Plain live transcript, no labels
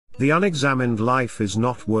The unexamined life is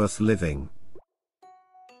not worth living.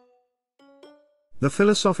 The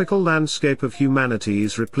philosophical landscape of humanity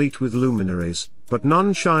is replete with luminaries, but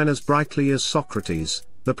none shine as brightly as Socrates,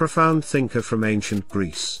 the profound thinker from ancient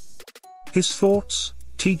Greece. His thoughts,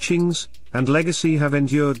 teachings, and legacy have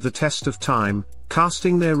endured the test of time,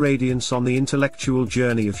 casting their radiance on the intellectual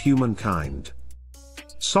journey of humankind.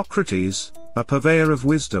 Socrates, a purveyor of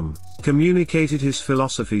wisdom, communicated his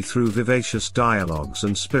philosophy through vivacious dialogues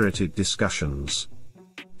and spirited discussions.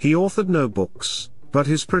 He authored no books, but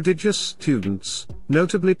his prodigious students,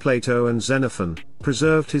 notably Plato and Xenophon,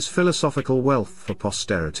 preserved his philosophical wealth for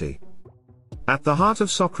posterity. At the heart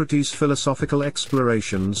of Socrates' philosophical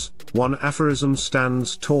explorations, one aphorism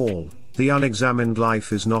stands tall: the unexamined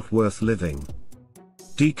life is not worth living.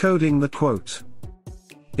 Decoding the quote.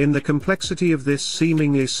 In the complexity of this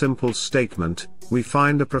seemingly simple statement, we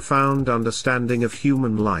find a profound understanding of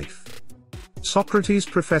human life. Socrates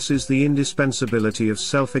professes the indispensability of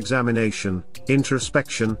self-examination,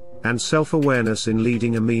 introspection, and self-awareness in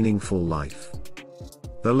leading a meaningful life.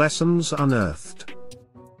 The lessons unearthed.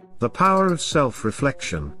 The power of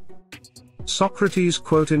self-reflection. Socrates'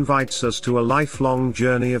 quote invites us to a lifelong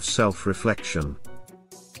journey of self-reflection.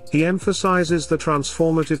 He emphasizes the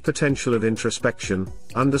transformative potential of introspection,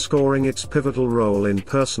 underscoring its pivotal role in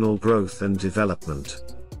personal growth and development.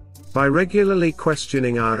 By regularly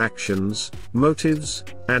questioning our actions, motives,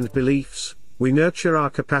 and beliefs, we nurture our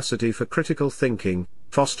capacity for critical thinking,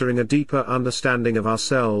 fostering a deeper understanding of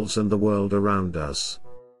ourselves and the world around us.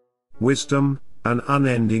 Wisdom, an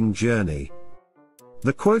unending journey.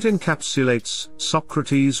 The quote encapsulates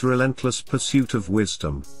Socrates' relentless pursuit of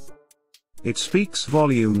wisdom. It speaks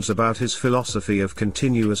volumes about his philosophy of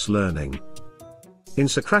continuous learning. In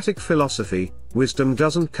Socratic philosophy, wisdom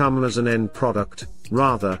doesn't come as an end product,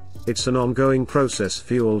 rather, it's an ongoing process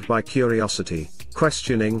fueled by curiosity,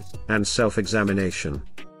 questioning, and self-examination.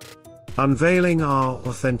 Unveiling our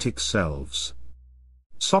authentic selves.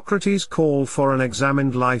 Socrates' call for an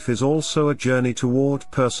examined life is also a journey toward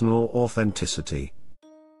personal authenticity.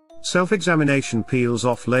 Self-examination peels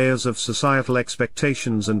off layers of societal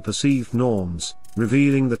expectations and perceived norms,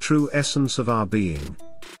 revealing the true essence of our being.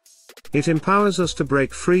 It empowers us to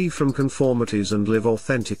break free from conformities and live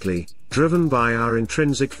authentically, driven by our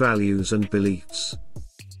intrinsic values and beliefs.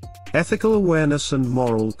 Ethical awareness and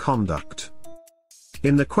moral conduct.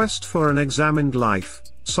 In the quest for an examined life,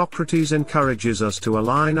 Socrates encourages us to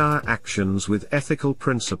align our actions with ethical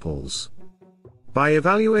principles. By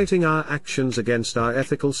evaluating our actions against our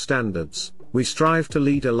ethical standards, we strive to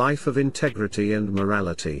lead a life of integrity and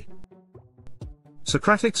morality.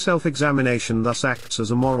 Socratic self-examination thus acts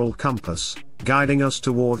as a moral compass, guiding us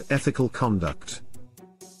toward ethical conduct.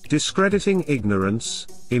 Discrediting ignorance,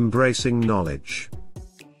 embracing knowledge.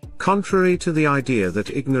 Contrary to the idea that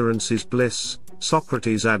ignorance is bliss,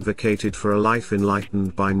 Socrates advocated for a life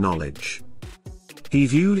enlightened by knowledge. He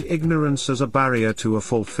viewed ignorance as a barrier to a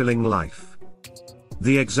fulfilling life.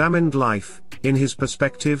 The examined life, in his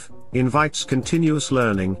perspective, invites continuous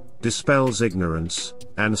learning, dispels ignorance,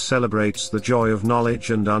 and celebrates the joy of knowledge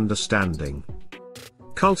and understanding.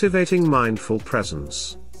 Cultivating mindful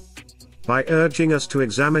presence. By urging us to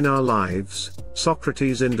examine our lives,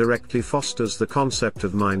 Socrates indirectly fosters the concept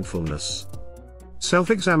of mindfulness.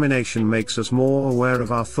 Self-examination makes us more aware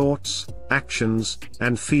of our thoughts, actions,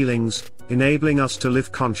 and feelings, enabling us to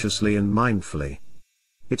live consciously and mindfully.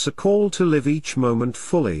 It's a call to live each moment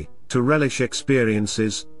fully, to relish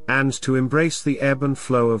experiences, and to embrace the ebb and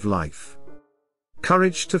flow of life.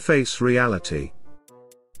 Courage to face reality.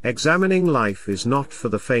 Examining life is not for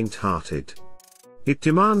the faint-hearted. It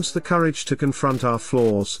demands the courage to confront our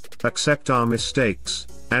flaws, accept our mistakes,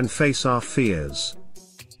 and face our fears.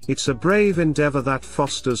 It's a brave endeavor that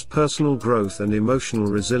fosters personal growth and emotional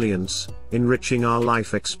resilience, enriching our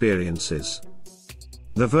life experiences.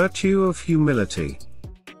 The virtue of humility.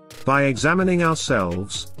 By examining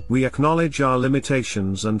ourselves, we acknowledge our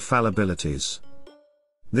limitations and fallibilities.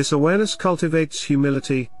 This awareness cultivates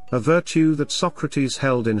humility, a virtue that Socrates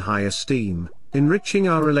held in high esteem, enriching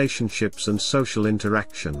our relationships and social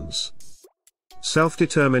interactions.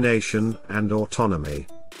 Self-determination and autonomy.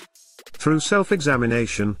 Through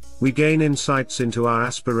self-examination, we gain insights into our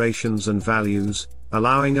aspirations and values,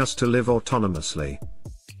 allowing us to live autonomously.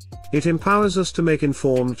 It empowers us to make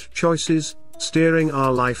informed choices, steering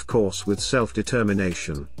our life course with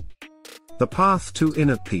self-determination. The path to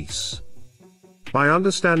inner peace. By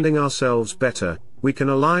understanding ourselves better, we can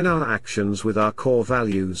align our actions with our core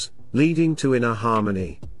values, leading to inner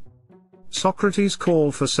harmony. Socrates'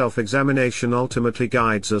 call for self-examination ultimately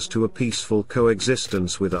guides us to a peaceful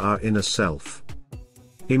coexistence with our inner self.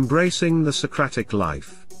 Embracing the Socratic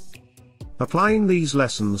life. Applying these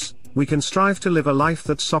lessons, we can strive to live a life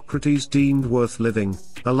that Socrates deemed worth living,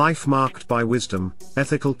 a life marked by wisdom,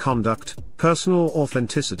 ethical conduct, personal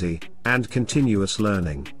authenticity, and continuous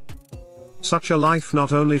learning. Such a life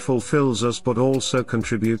not only fulfills us but also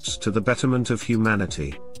contributes to the betterment of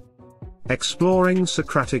humanity. Exploring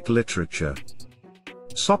Socratic literature.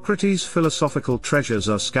 Socrates' philosophical treasures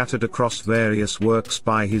are scattered across various works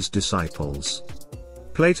by his disciples.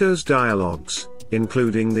 Plato's dialogues,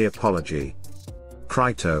 including the Apology,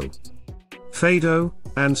 Crito, Phaedo,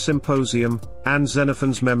 and Symposium, and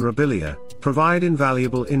Xenophon's Memorabilia, provide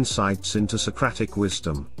invaluable insights into Socratic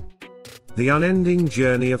wisdom. The unending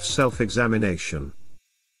journey of self-examination.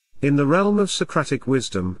 In the realm of Socratic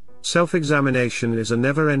wisdom, self-examination is a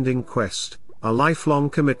never-ending quest, a lifelong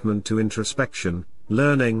commitment to introspection,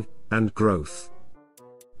 learning, and growth.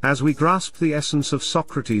 As we grasp the essence of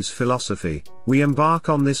Socrates' philosophy, we embark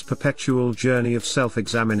on this perpetual journey of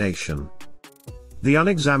self-examination. The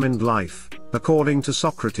unexamined life, according to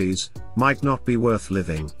Socrates, might not be worth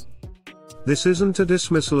living. This isn't a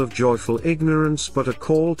dismissal of joyful ignorance but a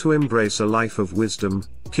call to embrace a life of wisdom,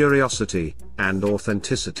 curiosity, and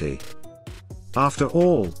authenticity. After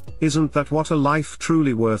all, isn't that what a life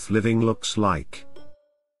truly worth living looks like?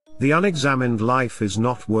 The unexamined life is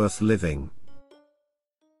not worth living.